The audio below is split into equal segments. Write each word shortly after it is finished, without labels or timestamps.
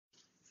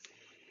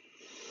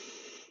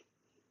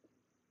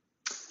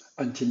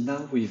Until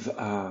now, we've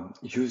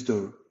used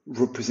a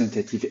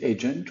representative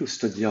agent to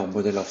study our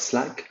model of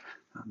slack.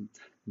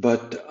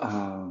 But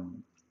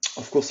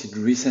of course,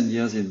 in recent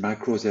years in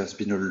macros, there's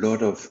been a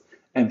lot of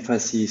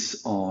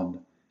emphasis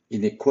on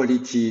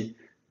inequality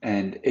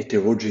and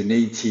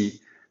heterogeneity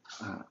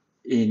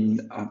in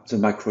the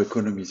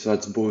macroeconomy. So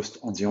that's both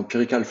on the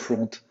empirical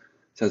front.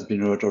 There's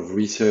been a lot of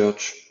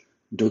research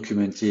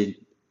documenting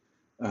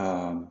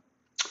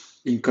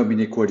income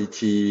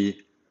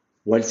inequality,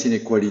 wealth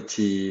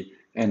inequality,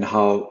 and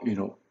how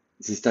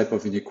this type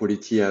of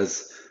inequality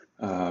has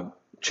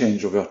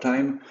changed over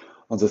time.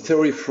 On the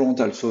theory front,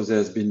 also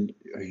there's been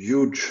a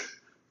huge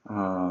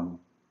amount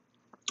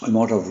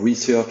of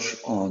research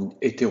on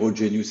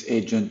heterogeneous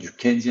agent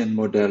Dickensian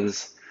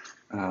models,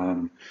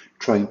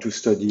 trying to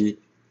study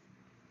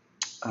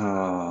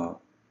the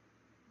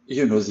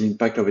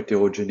impact of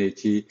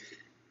heterogeneity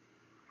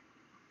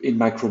in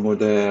macro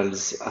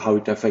models, how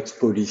it affects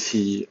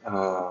policy,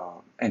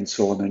 and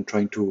so on, and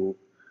trying to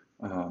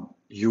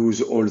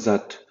use all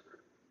that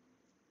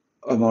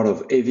amount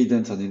of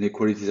evidence on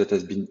inequality that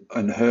has been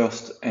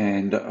unearthed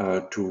and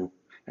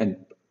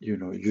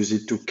use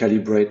it to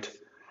calibrate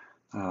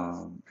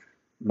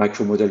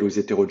macro model with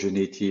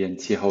heterogeneity and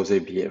see how they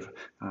behave.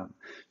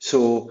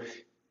 So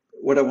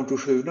what I want to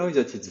show you now is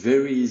that it's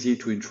very easy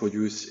to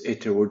introduce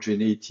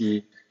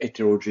heterogeneous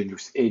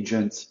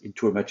agents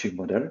into a matching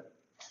model.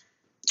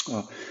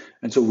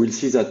 And so we'll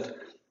see that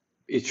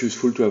it's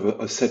useful to have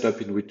a setup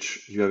in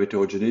which you have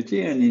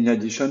heterogeneity. And in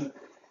addition,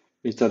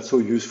 it's also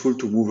useful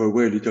to move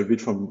away a little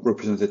bit from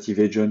representative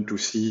agent to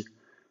see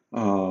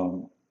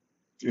how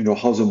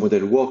the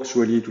model works,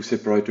 really, to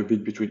separate a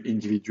bit between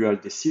individual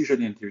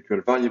decision,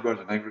 individual variables,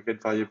 and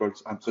aggregate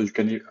variables. So you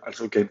can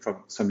also gain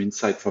some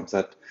insight from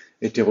that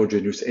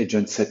heterogeneous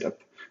agent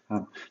setup.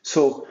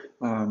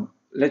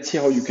 Let's see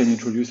how you can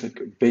introduce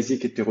like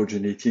basic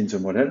heterogeneity in the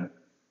model.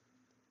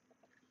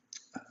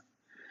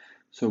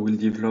 So we'll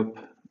develop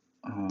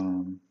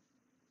an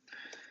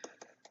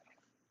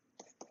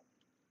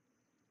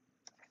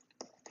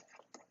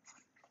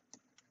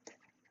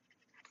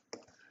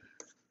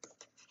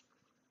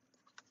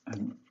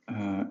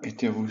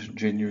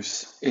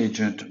heterogeneous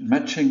agent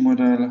matching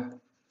model,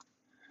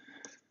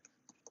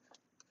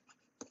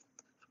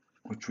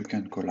 which we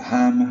can call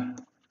HAM.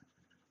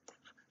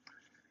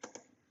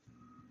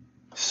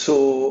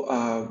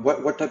 So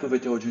what type of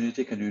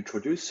heterogeneity can you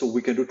introduce? So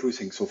we can do two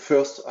things. So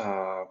first,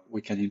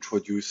 we can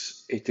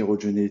introduce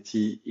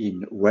heterogeneity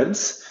in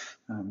wealth.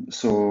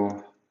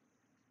 So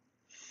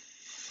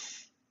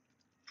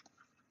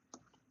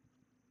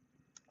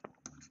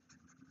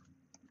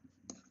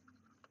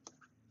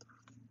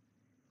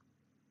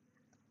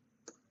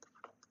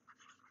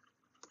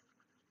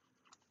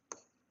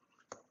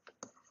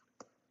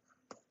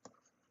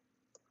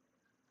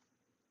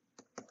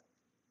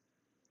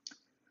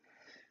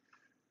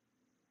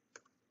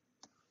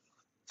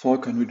how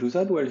can we do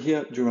that? Well,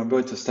 here, do you remember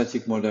it's a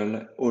static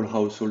model. All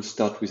households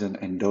start with an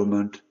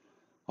endowment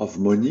of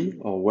money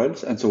or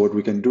wealth. And so what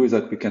we can do is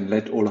that we can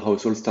let all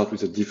households start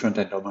with a different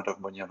endowment of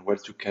money and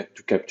wealth to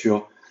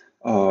capture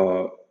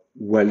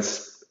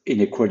wealth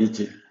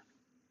inequality.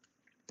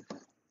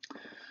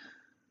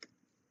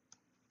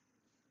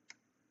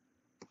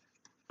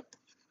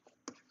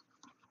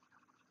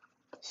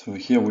 So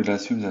here we'll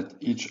assume that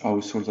each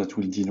household that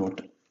will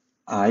denote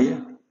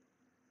I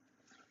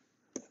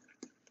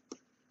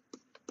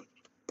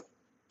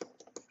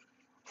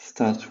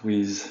starts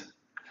with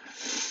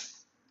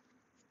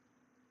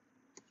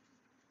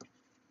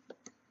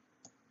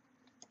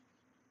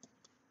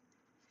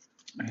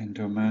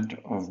endowment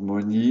of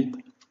money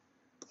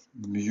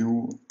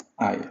mu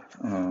I.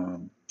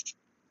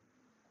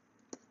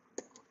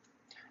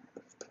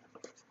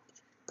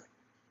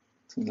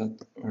 So that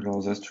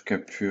allows us to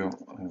capture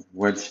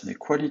wealth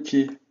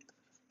inequality.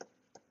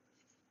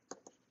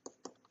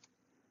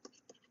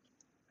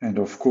 And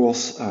of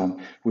course,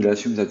 we'll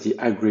assume that the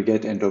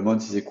aggregate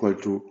endowment is equal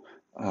to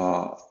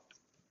a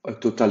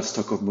total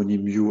stock of money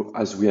mu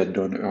as we had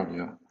done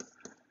earlier.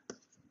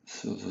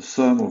 So the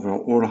sum over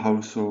all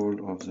household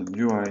of the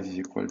mu I is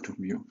equal to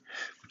mu,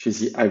 which is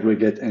the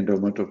aggregate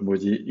endowment of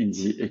money in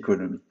the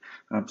economy.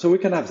 So we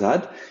can have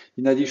that.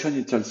 In addition,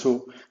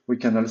 we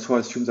can also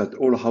assume that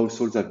all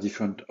households have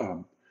different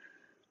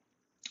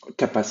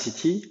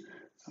capacity.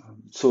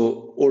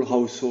 So all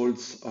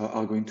households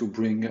are going to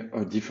bring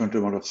a different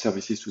amount of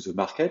services to the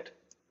market.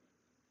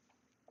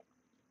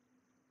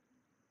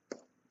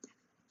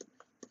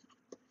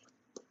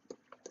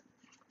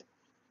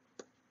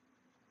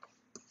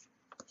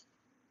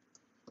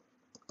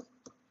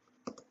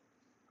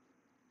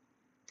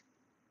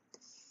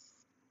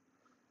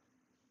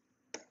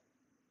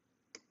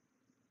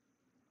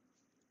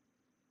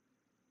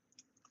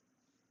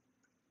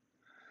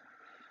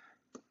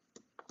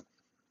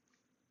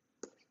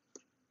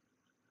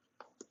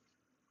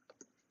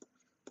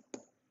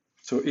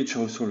 So each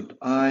household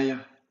I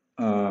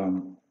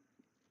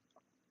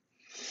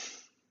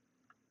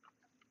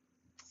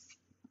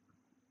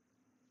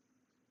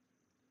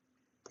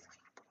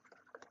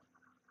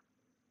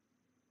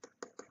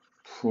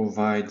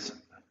provides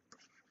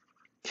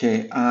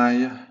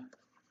KI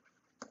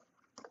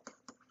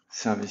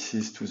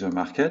services to the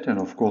market, and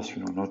of course,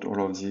 not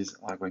all of these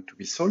are going to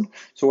be sold.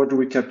 So what do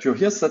we capture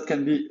here? So that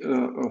can be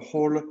a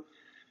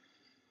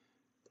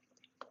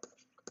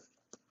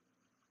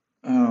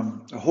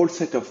whole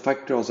set of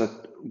factors that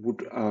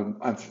would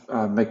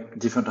make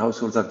different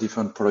households have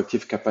different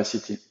productive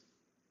capacity.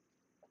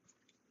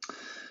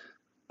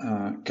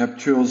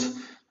 Captures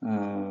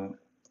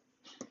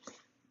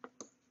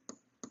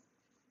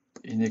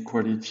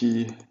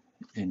inequality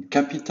in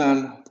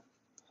capital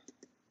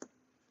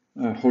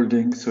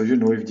holding. So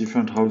if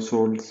different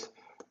households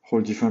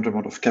hold different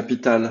amount of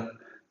capital,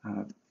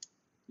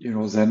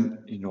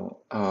 then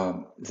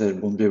they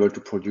won't be able to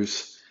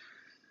produce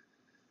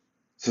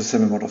the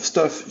same amount of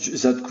stuff.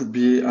 That could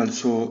be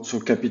also, so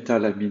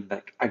capital, I mean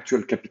like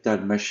actual capital,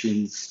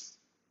 machines,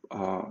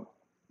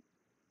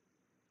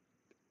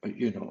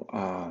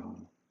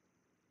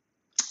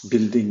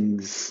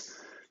 buildings,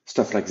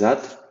 stuff like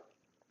that.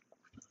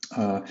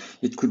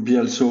 It could be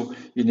also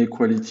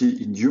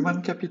inequality in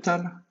human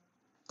capital.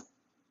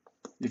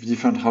 If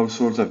different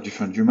households have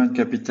different human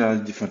capital,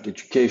 different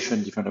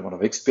education, different amount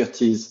of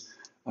expertise,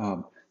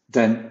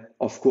 then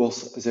of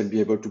course they'll be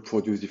able to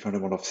produce different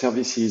amount of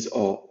services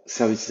or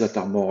services that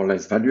are more or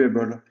less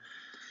valuable.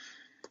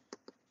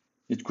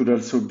 It could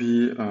also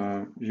be,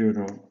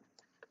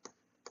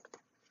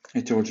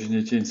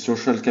 heterogeneity in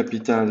social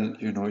capital.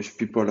 If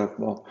people have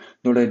more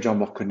knowledge, are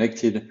more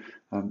connected,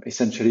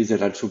 essentially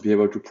they'll also be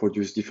able to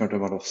produce different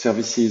amount of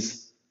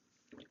services.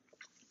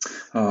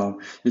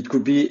 It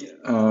could be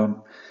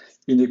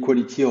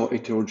inequality or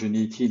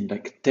heterogeneity in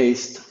like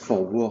taste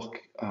for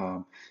work.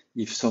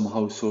 If some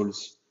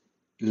households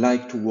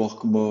like to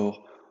work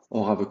more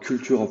or have a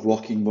culture of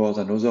working more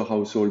than other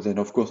households, then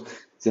of course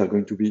they are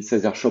going to be, say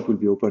their shop will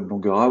be open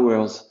longer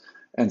hours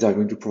and they are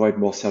going to provide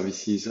more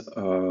services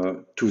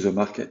to the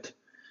market.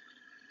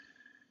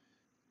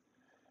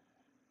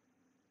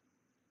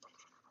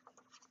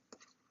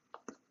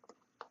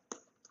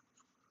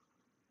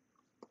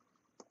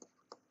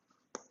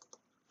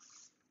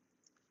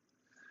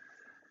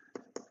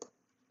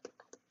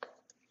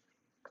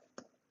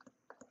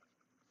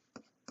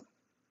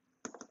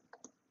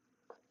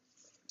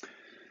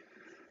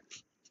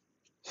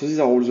 So these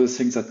are all the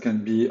things that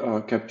can be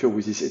captured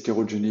with this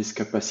heterogeneous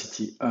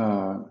capacity.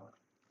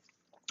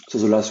 So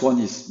the last one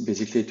is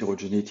basically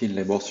heterogeneity in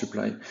labor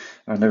supply.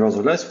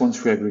 Nevertheless,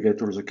 once we aggregate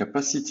all the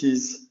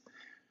capacities,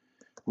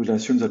 we'll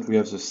assume that we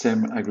have the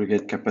same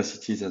aggregate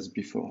capacities as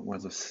before, where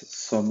the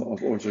sum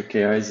of all the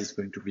KIs is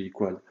going to be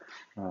equal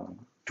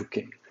to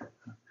K.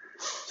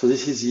 So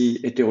this is the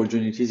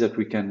heterogeneity that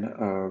we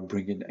can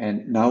bring in.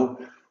 And now,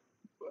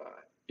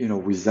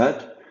 with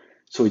that,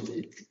 so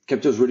it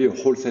captures really a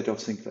whole set of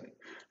things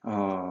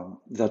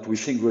that we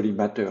think really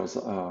matters.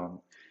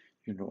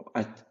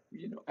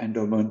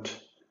 Endowment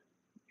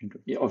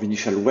of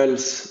initial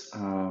wealth,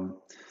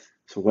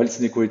 so wealth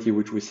inequality,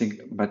 which we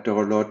think matter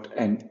a lot.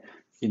 And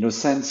in a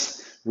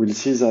sense, we'll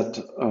see that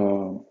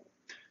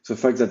the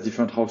fact that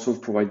different households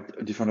provide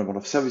a different amount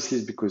of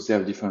services because they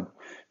have different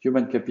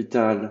human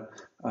capital,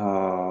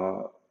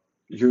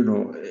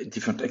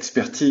 different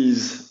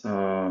expertise,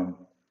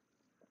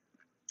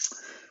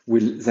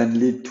 will then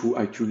lead to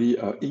actually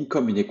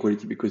income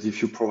inequality, because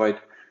if you provide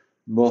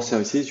more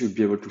services, you'll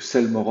be able to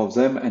sell more of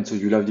them, and so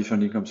you'll have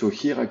different income. So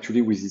here,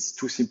 actually, with these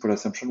two simple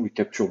assumptions, we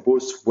capture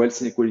both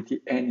wealth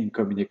inequality and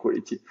income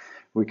inequality.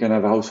 We can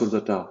have households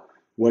that are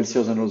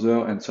wealthier than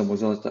others and some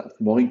others that have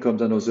more income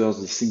than others.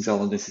 These things are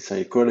not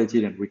necessarily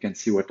correlated, and we can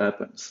see what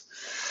happens.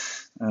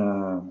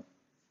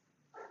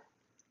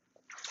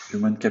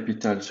 Human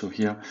capital, so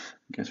here, I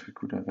guess we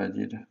could have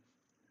added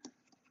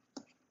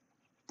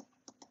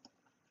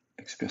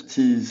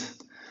expertise.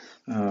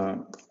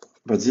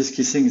 But this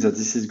key thing is that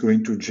this is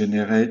going to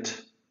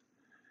generate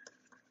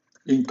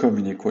income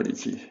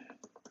inequality.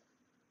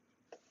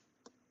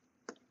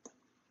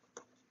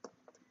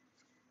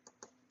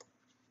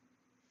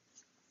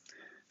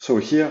 So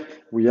here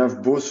we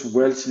have both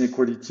wealth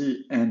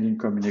inequality and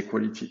income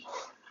inequality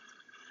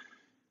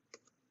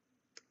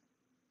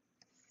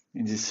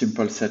in this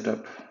simple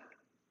setup.